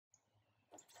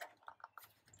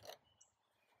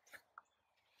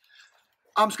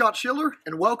I'm Scott Schiller,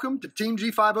 and welcome to Team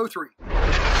G503.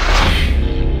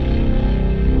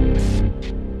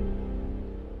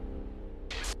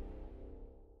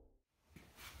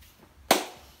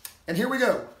 And here we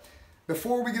go.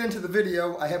 Before we get into the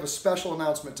video, I have a special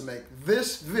announcement to make.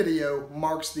 This video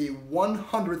marks the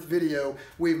 100th video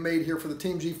we've made here for the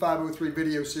Team G503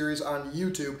 video series on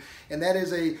YouTube. And that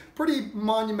is a pretty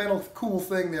monumental, cool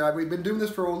thing there. We've been doing this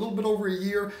for a little bit over a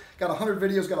year. Got 100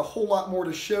 videos, got a whole lot more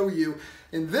to show you.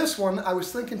 In this one, I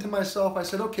was thinking to myself, I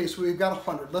said, okay, so we've got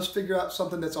 100. Let's figure out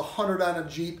something that's 100 on a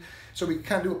Jeep. So we can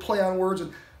kind of do a play on words,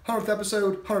 and 100th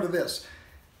episode, 100 of this.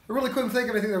 I really couldn't think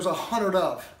of anything there was 100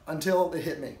 of until it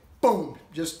hit me. Boom,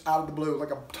 just out of the blue,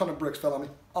 like a ton of bricks fell on me.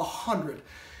 100.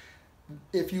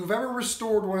 If you've ever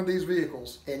restored one of these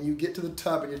vehicles and you get to the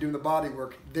tub and you're doing the body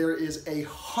work, there is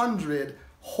 100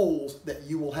 holes that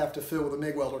you will have to fill with a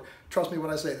MIG welder. Trust me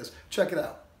when I say this. Check it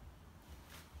out.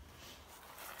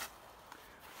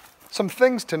 Some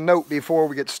things to note before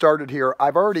we get started here.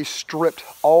 I've already stripped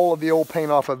all of the old paint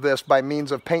off of this by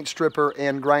means of paint stripper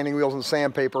and grinding wheels and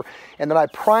sandpaper, and then I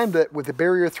primed it with the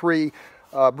Barrier 3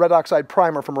 red oxide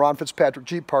primer from Ron Fitzpatrick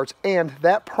Jeep Parts, and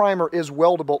that primer is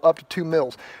weldable up to 2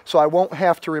 mils, so I won't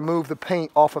have to remove the paint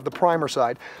off of the primer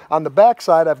side. On the back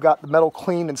side, I've got the metal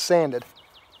cleaned and sanded.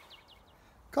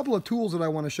 A couple of tools that I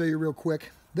want to show you real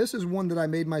quick. This is one that I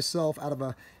made myself out of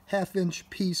a 1/2-inch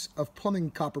piece of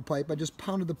plumbing copper pipe. I just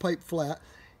pounded the pipe flat,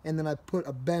 and then I put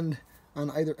a bend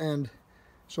on either end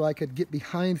so I could get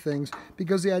behind things,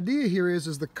 because the idea here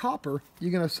is the copper,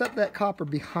 you're going to set that copper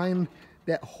behind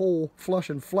that hole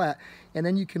flush and flat, and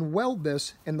then you can weld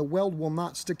this and the weld will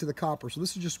not stick to the copper. So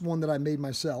this is just one that I made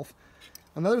myself.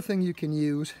 Another thing you can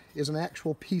use is an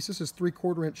actual piece. This is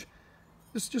 3/4 inch.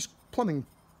 This is just plumbing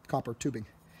copper tubing,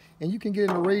 and you can get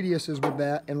into radiuses with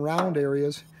that and round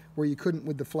areas where you couldn't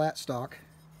with the flat stock.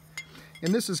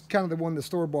 And this is kind of the one, the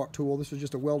store-bought tool. This is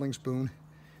just a welding spoon,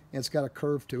 and it's got a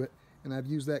curve to it, and I've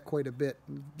used that quite a bit.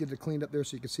 Get it cleaned up there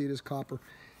so you can see it is copper.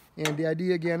 And the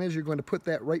idea again is you're going to put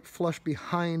that right flush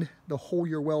behind the hole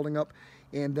you're welding up,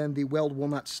 and then the weld will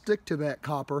not stick to that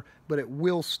copper, but it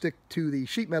will stick to the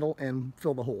sheet metal and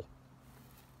fill the hole.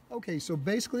 Okay, so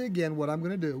basically again what I'm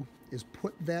going to do is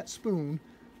put that spoon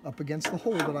up against the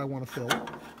hole that I want to fill,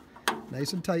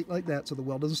 nice and tight like that so the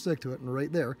weld doesn't stick to it, and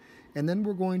right there. And then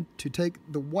we're going to take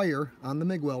the wire on the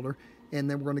MIG welder, and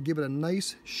then we're going to give it a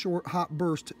nice short hot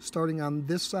burst starting on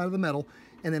this side of the metal,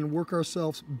 and then work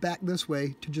ourselves back this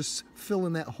way to just fill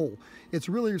in that hole. It's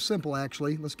really simple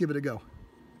actually. Let's give it a go.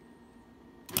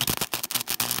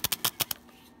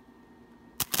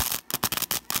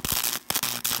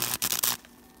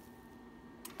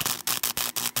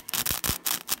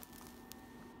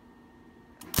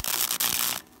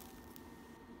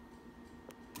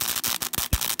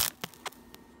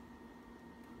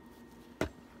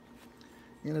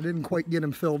 And I didn't quite get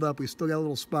him filled up. We still got a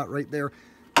little spot right there.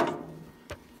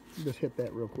 Just hit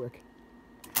that real quick.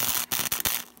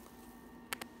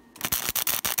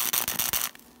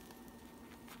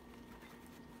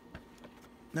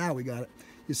 Now we got it.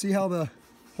 You see how the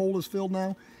hole is filled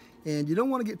now? And you don't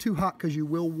want to get too hot because you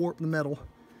will warp the metal.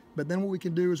 But then what we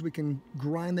can do is we can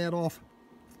grind that off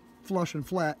flush and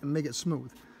flat and make it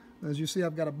smooth. As you see,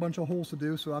 I've got a bunch of holes to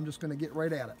do, so I'm just going to get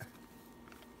right at it.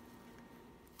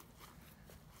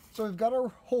 So we've got our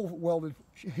hole welded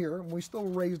here, and we still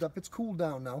raised up. It's cooled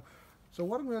down now. So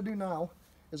what I'm going to do now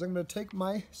is I'm going to take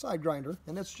my side grinder,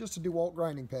 and that's just a DeWalt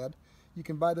grinding pad. You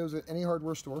can buy those at any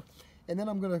hardware store. And then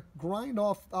I'm going to grind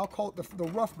off, I'll call it the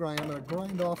rough grind. I'm going to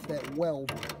grind off that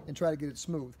weld and try to get it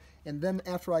smooth. And then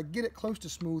after I get it close to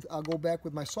smooth, I'll go back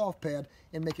with my soft pad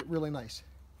and make it really nice.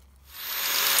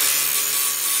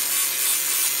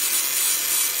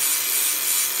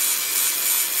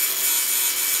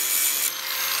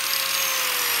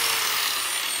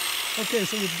 Okay,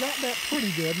 so we've got that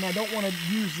pretty good, and I don't want to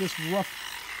use this rough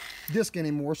disc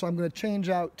anymore, so I'm going to change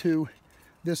out to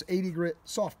this 80 grit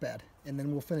soft pad, and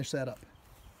then we'll finish that up.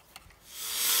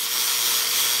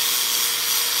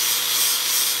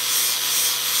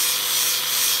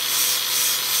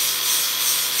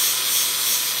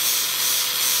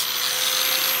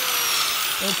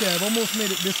 Okay, I've almost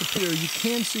made it disappear. You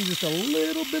can see just a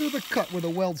little bit of the cut where the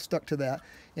weld stuck to that,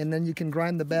 and then you can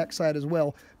grind the back side as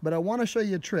well. But I want to show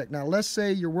you a trick. Now, let's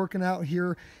say you're working out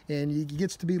here and it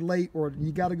gets to be late, or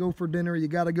you got to go for dinner, you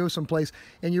got to go someplace,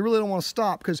 and you really don't want to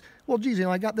stop because, well, geez, you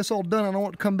know, I got this all done. I don't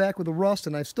want to come back with the rust,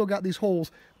 and I've still got these holes.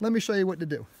 Let me show you what to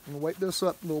do. I'm going to wipe this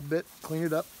up a little bit, clean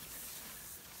it up,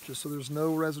 just so there's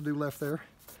no residue left there.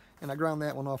 And I ground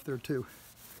that one off there too.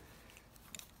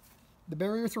 The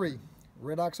Barrier 3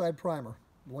 red oxide primer,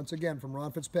 once again from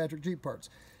Ron Fitzpatrick Jeep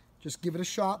Parts. just give it a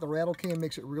shot. The rattle can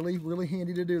makes it really, really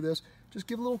handy to do this. Just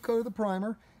give a little coat of the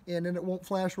primer, and then it won't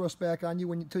flash rust back on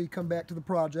you until you come back to the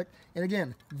project. And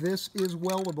again, this is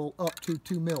weldable up to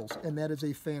 2 mils, and that is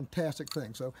a fantastic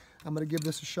thing. So I'm going to give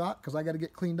this a shot because I got to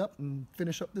get cleaned up and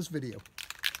finish up this video.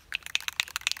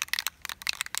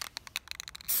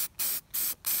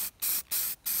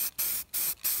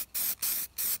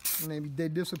 And they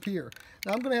disappear.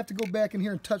 Now I'm going to have to go back in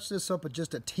here and touch this up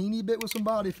just a teeny bit with some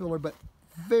body filler, but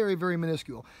very, very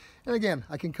minuscule. And again,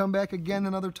 I can come back again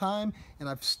another time, and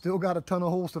I've still got a ton of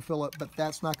holes to fill up, but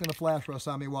that's not going to flash rust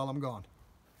on me while I'm gone.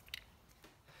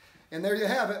 And there you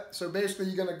have it. So basically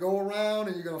you're going to go around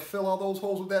and you're going to fill all those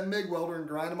holes with that MIG welder and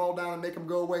grind them all down and make them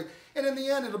go away. And in the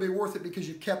end, it'll be worth it because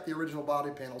you kept the original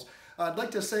body panels. I'd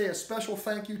like to say a special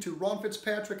thank you to Ron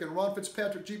Fitzpatrick and Ron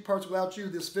Fitzpatrick Jeep Parts. Without you,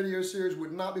 this video series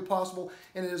would not be possible,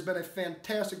 and it has been a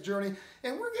fantastic journey.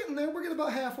 And we're getting there. We're getting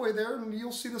about halfway there, and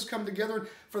you'll see this come together.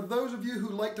 For those of you who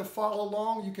like to follow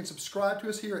along, you can subscribe to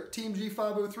us here at Team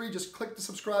G503. Just click the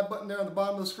subscribe button there on the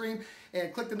bottom of the screen,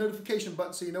 and click the notification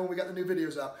button so you know when we got the new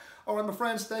videos out. All right, my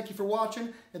friends, thank you for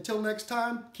watching. Until next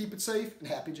time, keep it safe and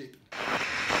happy Jeeping.